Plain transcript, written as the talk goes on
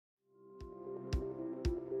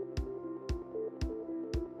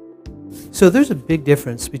So there's a big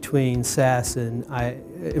difference between SaaS and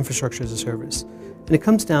infrastructure as a service, and it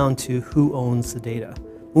comes down to who owns the data.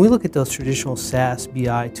 When we look at those traditional SaaS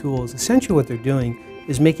BI tools, essentially what they're doing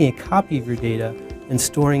is making a copy of your data and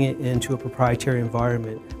storing it into a proprietary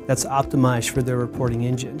environment that's optimized for their reporting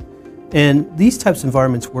engine. And these types of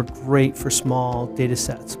environments work great for small data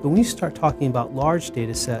sets, but when you start talking about large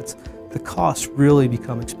data sets, the costs really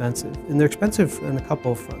become expensive, and they're expensive on a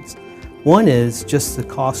couple of fronts. One is just the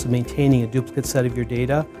cost of maintaining a duplicate set of your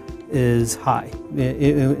data is high.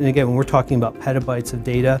 And again, when we're talking about petabytes of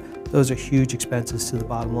data, those are huge expenses to the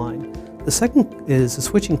bottom line. The second is the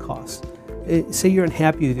switching costs. Say you're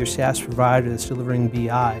unhappy with your SaaS provider that's delivering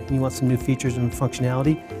BI and you want some new features and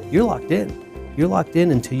functionality, you're locked in. You're locked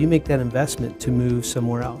in until you make that investment to move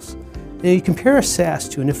somewhere else. Now you compare a SaaS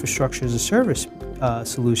to an infrastructure as a service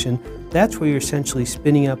solution, that's where you're essentially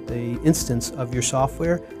spinning up an instance of your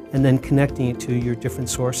software and then connecting it to your different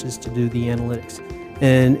sources to do the analytics.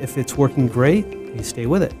 And if it's working great, you stay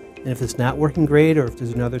with it. And if it's not working great, or if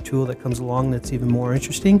there's another tool that comes along that's even more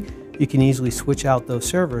interesting, you can easily switch out those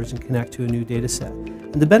servers and connect to a new data set.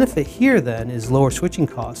 And the benefit here then is lower switching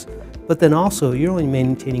costs, but then also you're only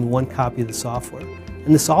maintaining one copy of the software.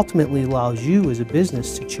 And this ultimately allows you as a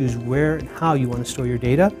business to choose where and how you want to store your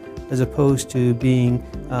data, as opposed to being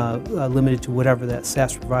limited to whatever that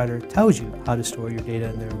SaaS provider tells you how to store your data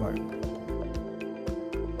in their environment.